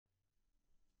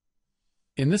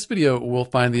In this video, we'll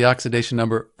find the oxidation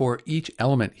number for each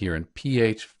element here in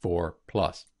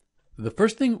PH4+. The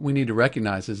first thing we need to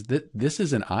recognize is that this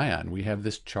is an ion. We have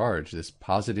this charge, this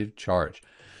positive charge.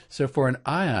 So for an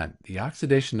ion, the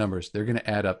oxidation numbers, they're going to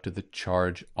add up to the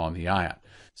charge on the ion.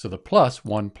 So the plus,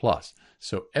 1 plus.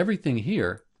 So everything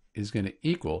here is going to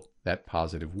equal that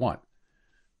positive 1.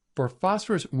 For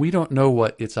phosphorus, we don't know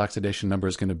what its oxidation number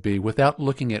is going to be without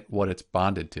looking at what it's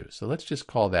bonded to. So let's just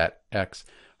call that X.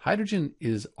 Hydrogen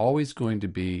is always going to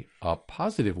be a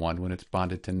positive 1 when it's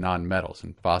bonded to nonmetals,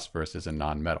 and phosphorus is a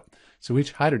nonmetal. So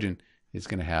each hydrogen is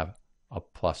going to have a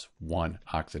 +1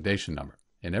 oxidation number.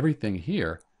 And everything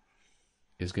here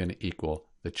is going to equal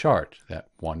the charge, that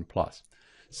 1 plus.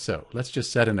 So let's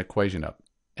just set an equation up.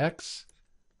 X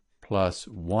plus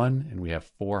 1, and we have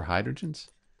 4 hydrogens,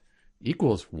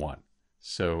 equals 1.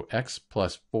 So X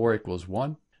plus 4 equals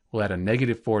 1. We'll add a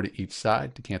 -4 to each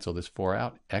side to cancel this 4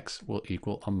 out. X will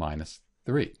equal a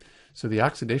 -3. So the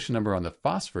oxidation number on the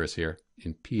phosphorus here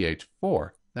in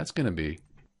PH4, that's going to be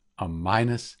a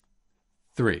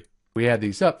 -3. We add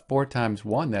these up, 4 times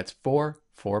 1, that's 4.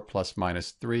 4 plus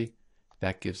 -3,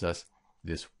 that gives us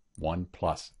this 1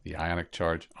 plus, the ionic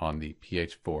charge on the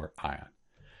PH4 ion.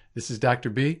 This is Dr.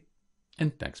 B,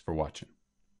 and thanks for watching.